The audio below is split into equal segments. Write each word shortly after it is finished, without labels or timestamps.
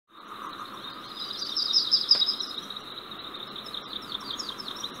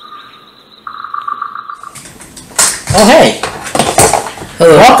Oh, hey.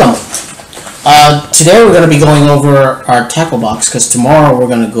 Hello. Welcome. Today we're going to be going over our tackle box because tomorrow we're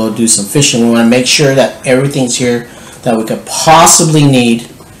going to go do some fishing. We want to make sure that everything's here that we could possibly need.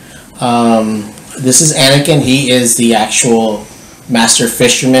 This is Anakin. He is the actual master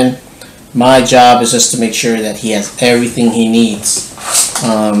fisherman. My job is just to make sure that he has everything he needs.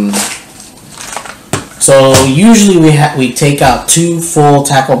 So usually we take out 2 full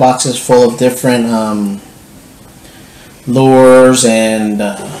tackle boxes full of different lures and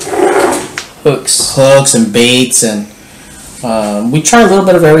hooks and baits, and we try a little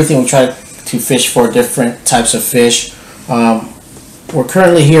bit of everything. We try to fish for different types of fish. We're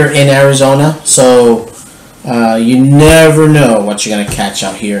currently here in Arizona, so you never know what you're gonna catch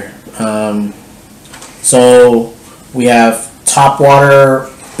out here. So we have top water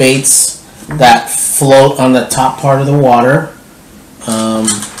baits that float on the top part of the water.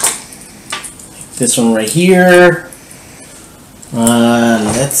 This one right here.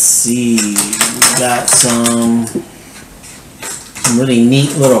 Let's see. We got some really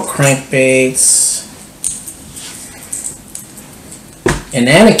neat little crankbaits. And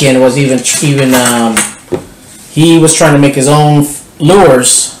Anakin was even he was trying to make his own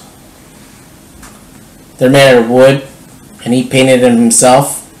lures. They're made out of wood, and he painted them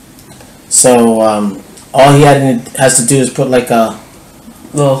himself. So all he has to do is put like a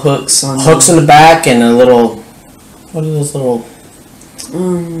Little hooks on in the back and a little. What are those little? I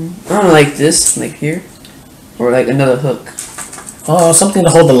don't know, like this, like here, or like another hook. Oh, something to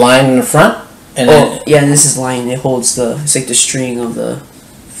hold the line in the front. And yeah, and this is line. It holds it's like the string of the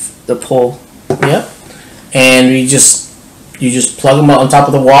pole. Yep. And you just plug them on top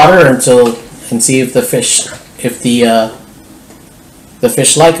of the water and see if the fish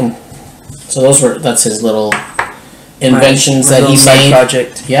like them. So that's his little inventions that he made.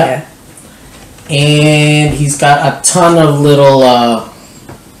 Project. Yeah. And he's got a ton of little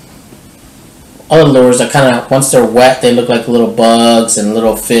other lures that kind of, once they're wet, they look like little bugs and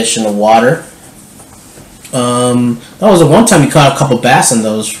little fish in the water. That was the one time he caught a couple bass in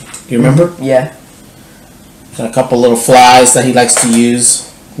those. You remember? Yeah. And a couple little flies that he likes to use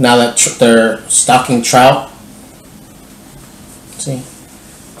now that they're stocking trout. See?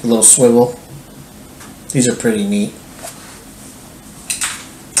 A little swivel. These are pretty neat.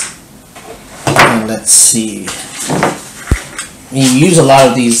 And let's see. You use a lot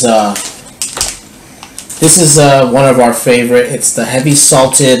of these. This is one of our favorite. It's the heavy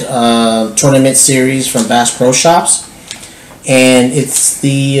salted tournament series from Bass Pro Shops, and it's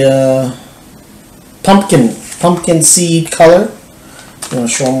the pumpkin seed color. You want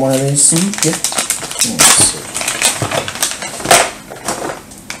to show them one of these? Mm-hmm. Yeah. Let's see.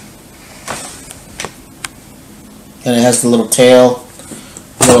 And it has the little tail,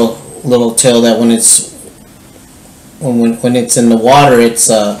 little tail that when it's in the water, it's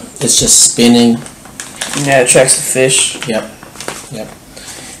just spinning. Yeah, it attracts the fish. Yep.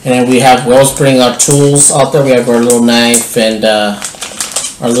 And then we're always putting our tools out there. We have our little knife and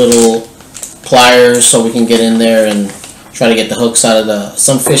our little pliers, so we can get in there and try to get the hooks out of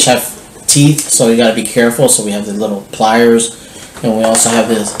some fish have teeth, so you got to be careful. So we have the little pliers, and we also have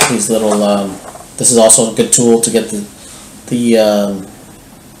these little. This is also a good tool to get the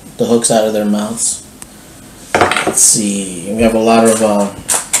hooks out of their mouths. Let's see. We have a lot of.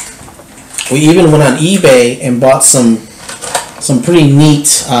 We even went on eBay and bought some pretty neat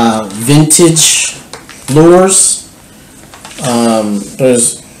vintage lures.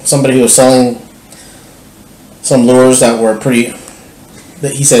 There's somebody who was selling some lures that were pretty.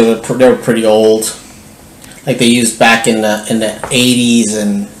 That he said they were pretty old, like they used back in the 80s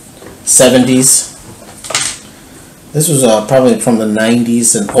and 70s. This was probably from the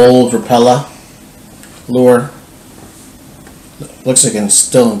 90s, an old Rapella lure. Looks like it's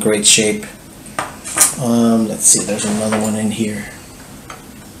still in great shape. Let's see, there's another one in here.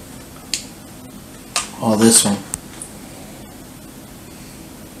 Oh, this one.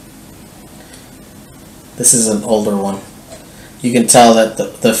 This is an older one. You can tell that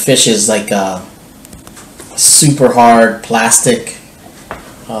the fish is like super hard plastic.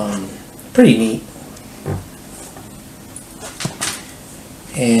 Pretty neat.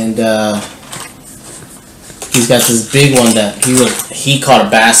 And he's got this big one that he caught a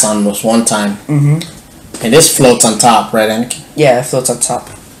bass on this one time. Mm-hmm. And this floats on top, right, Anakin? Yeah, it floats on top.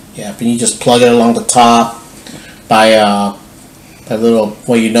 Yeah, but you just plug it along the top by little.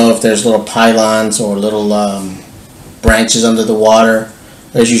 Well, you know, if there's little pylons or little branches under the water,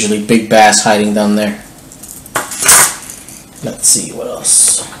 there's usually big bass hiding down there. Let's see what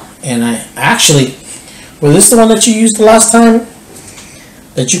else. And I actually, was this the one that you used the last time?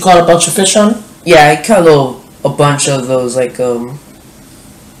 That you caught a bunch of fish on? Yeah, I caught a little a bunch of those like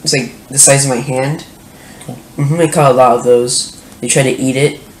it's like the size of my hand. I caught a lot of those. They tried to eat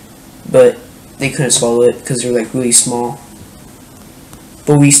it, but they couldn't swallow it because they're like really small.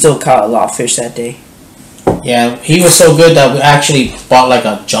 But we still caught a lot of fish that day. Yeah, he was so good that we actually bought like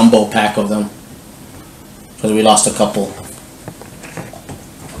a jumbo pack of them because we lost a couple.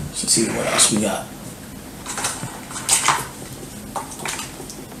 Let's see what else we got.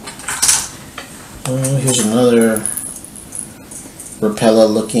 Here's another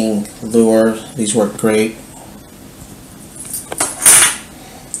Rapella looking lure. These work great.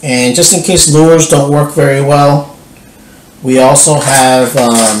 And just in case lures don't work very well, we also have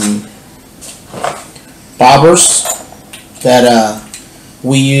bobbers that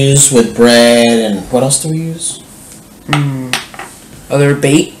we use with bread. And what else do we use? Other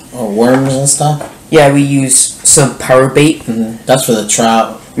bait or worms and stuff. Yeah, we use some power bait. That's for the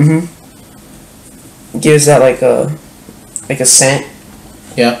trout. Gives that like a scent.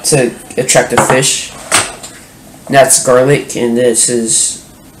 Yeah. To attract the fish. That's garlic, and this is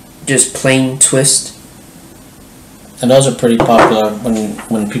just plain twist. And those are pretty popular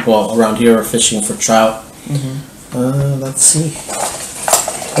when people around here are fishing for trout. Let's see.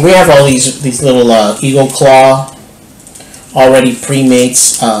 We have all these little eagle claw already pre-made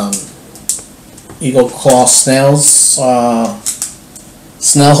eagle claw snails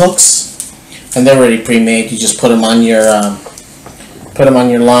snail hooks, and they're already pre-made. You just put them on your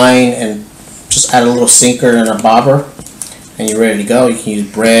line and just add a little sinker and a bobber, and you're ready to go. You can use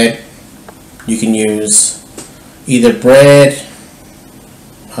bread. You can use either bread,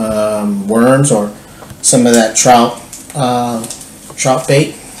 worms, or some of that trout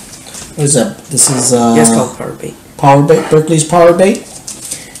bait. What is that? This is it's called power bait. Power bait, Berkeley's power bait,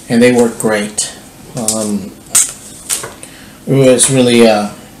 and they work great. It's really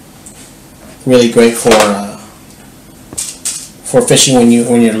really great for fishing when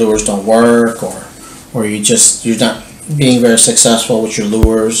your lures don't work, or you're not being very successful with your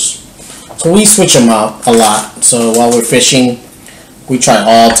lures. So we switch them out a lot. So while we're fishing, we try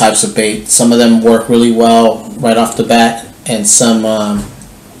all types of bait. Some of them work really well right off the bat, and some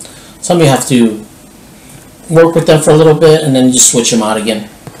you have to work with them for a little bit and then you just switch them out again.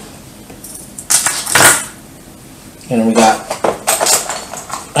 And we got,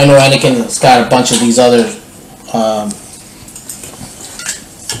 I know Anakin's got a bunch of these other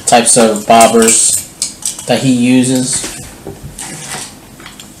types of bobbers that he uses.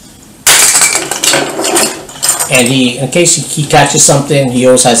 And in case he catches something, he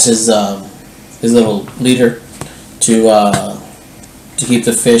always has his little leader to keep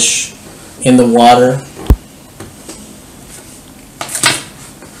the fish in the water.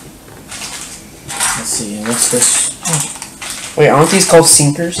 Let's see, what's this? Oh. Wait, aren't these called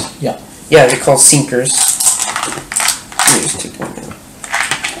sinkers? Yeah. Yeah, they're called sinkers. Let me just take one out.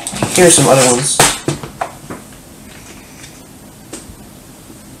 Here are some other ones.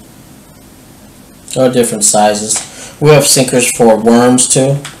 There are different sizes. We have sinkers for worms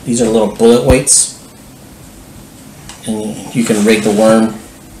too. These are little bullet weights, and you can rig the worm.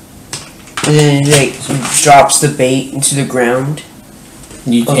 And then it like drops the bait into the ground.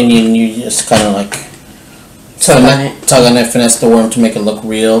 And you just kind of like tug on it, finesse the worm to make it look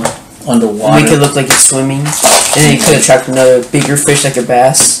real underwater. Make it look like it's swimming, and then it could attract another bigger fish like a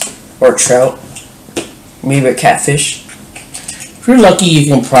bass or a trout, maybe a catfish. If you're lucky, you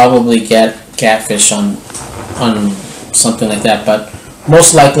can probably get catfish on something like that, but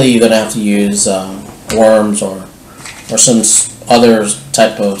most likely you're gonna have to use worms or some other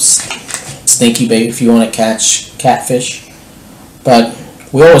type of snaky bait if you want to catch catfish. But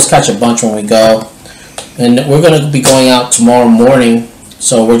we always catch a bunch when we go, and we're gonna be going out tomorrow morning,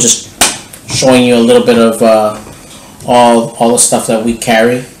 so we're just showing you a little bit of all the stuff that we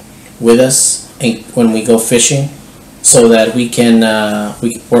carry with us when we go fishing, so that we can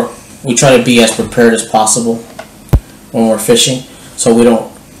we try to be as prepared as possible when we're fishing, so we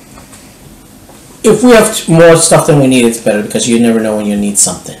don't. If we have more stuff than we need, it's better, because you never know when you need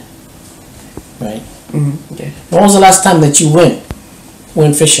something, right? Yeah. When was the last time that you went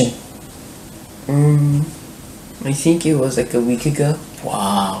fishing? I think it was like a week ago.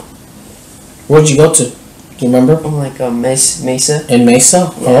 Wow. Where'd you go to? Do you remember? Like Mesa. In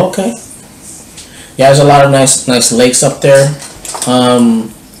Mesa? Yeah. Oh, okay. Yeah, there's a lot of nice lakes up there.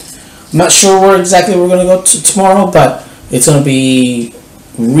 I'm not sure where exactly we're gonna go to tomorrow, but it's gonna be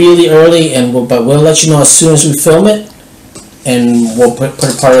really early, and we'll let you know as soon as we film it, and we'll put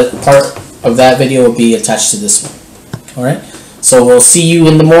a part of that video will be attached to this one. All right. So we'll see you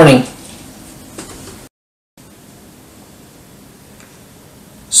in the morning.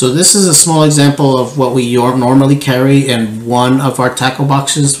 So this is a small example of what we normally carry in one of our tackle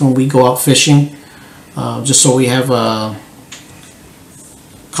boxes when we go out fishing, just so we have a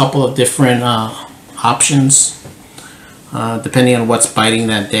couple of different options depending on what's biting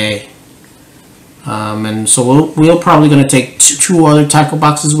that day. And so we're probably going to take two other tackle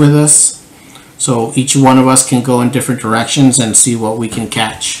boxes with us, so each one of us can go in different directions and see what we can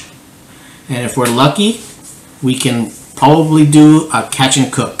catch. And if we're lucky, we can probably do a catch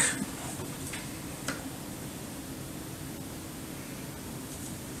and cook.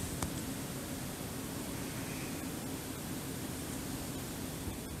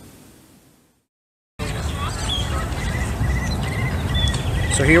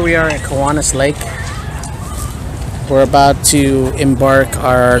 So here we are at Kiwanis Lake. We're about to embark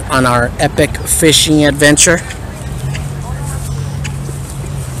on our epic fishing adventure.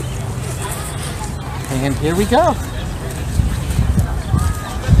 And here we go.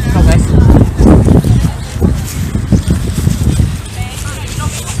 Go guys.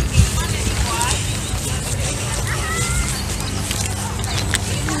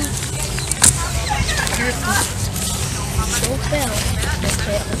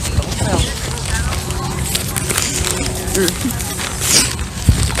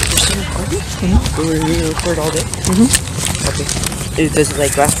 We're going to record all day? Okay. Does it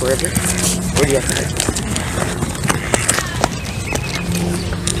like last forever? Or do you have to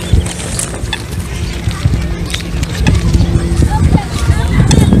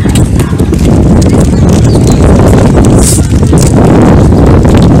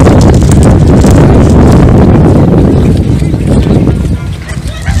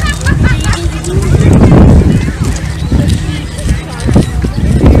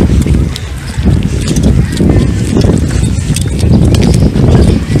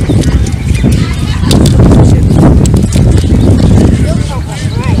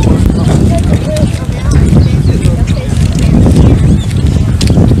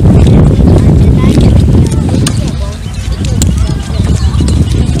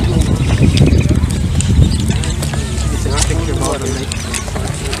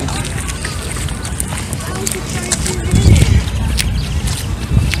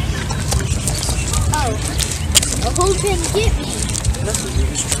Who can get me?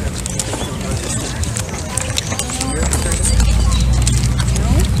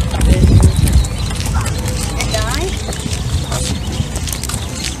 And I?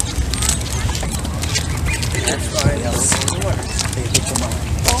 That's fine.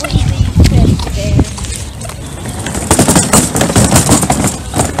 Only these fish there.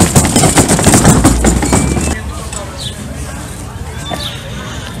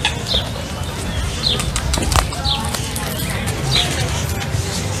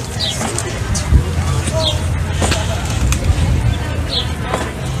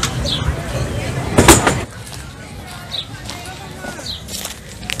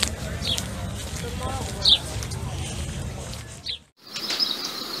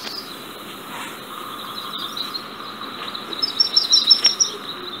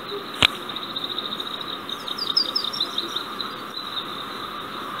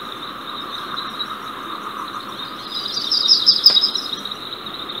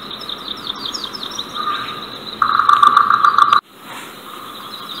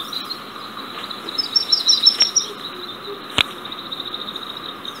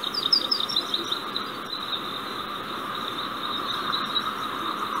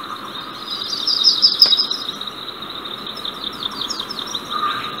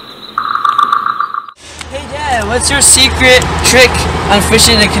 What's your secret trick on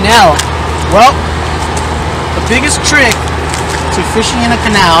fishing in a canal? Well, the biggest trick to fishing in a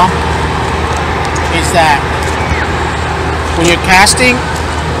canal is that when you're casting,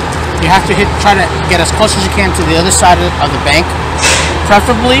 you have to try to get as close as you can to the other side of the bank.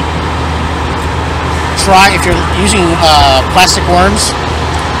 Preferably, if you're using plastic worms,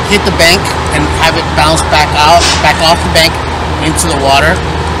 hit the bank and have it bounce back off the bank into the water.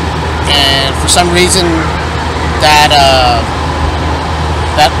 And for some reason, that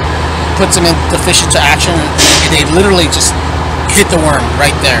puts them the fish into action, and they literally just hit the worm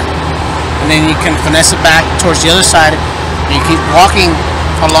right there. And then you can finesse it back towards the other side, and you keep walking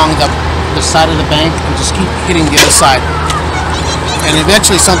along the side of the bank and just keep hitting the other side. And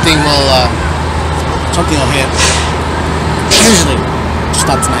eventually something will hit. Usually, just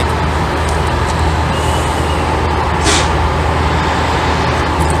not tonight.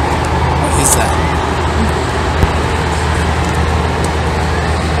 What is that?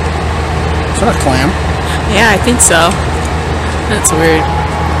 Is that a clam? Yeah, I think so. That's weird.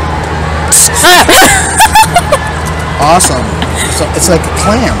 Awesome. So it's like a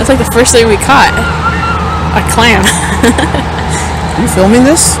clam. That's like the first thing we caught. A clam. Are you filming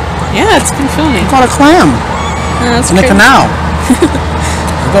this? Yeah, it's been filming. I caught a clam Oh, that's in the crazy. canal.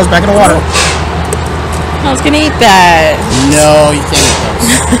 It goes back in the water. I was gonna eat that. No, you can't eat those.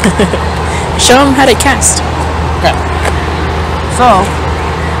 Show them how to cast. Okay. So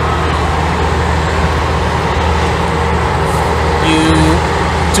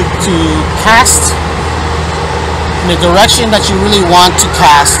to cast in the direction that you really want to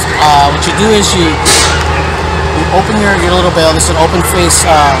cast, what you do is you open your little bail. This is an open face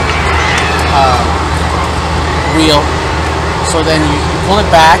reel. So then you pull it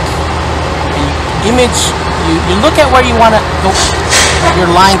back and you you look at where you want to go, your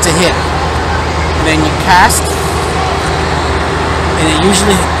line to hit, and then you cast, and it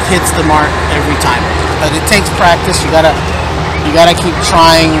usually hits the mark every time. But it takes practice. You gotta keep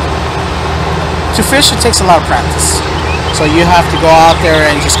trying. To fish, it takes a lot of practice. So you have to go out there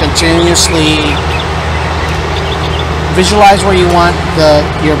and just continuously visualize where you want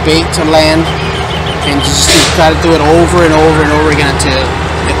your bait to land, and you got to do it over and over and over again until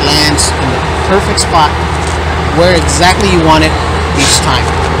it lands in the perfect spot where exactly you want it each time.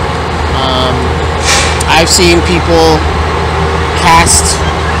 I've seen people cast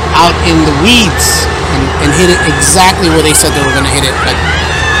out in the weeds and hit it exactly where they said they were going to hit it, like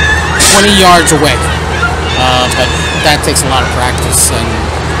 20 yards away. But that takes a lot of practice, and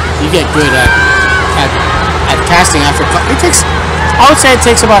you get good at casting after I would say it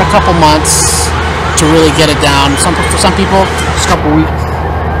takes about a couple months to really get it down. For some people, it's a couple weeks.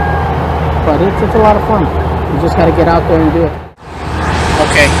 But it's a lot of fun. You just got to get out there and do it.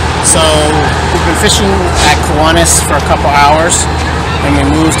 Okay, so we've been fishing at Kiwanis for a couple hours, and we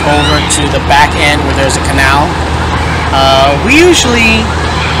moved over to the back end where there's a canal. We usually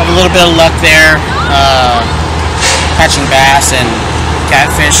have a little bit of luck there, catching bass and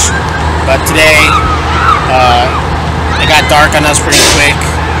catfish, but today it got dark on us pretty quick,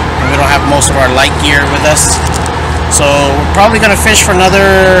 and we don't have most of our light gear with us, so we're probably going to fish for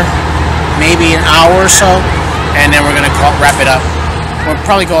another maybe an hour or so, and then we're going to wrap it up. We'll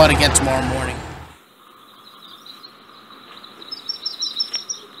probably go out again tomorrow morning.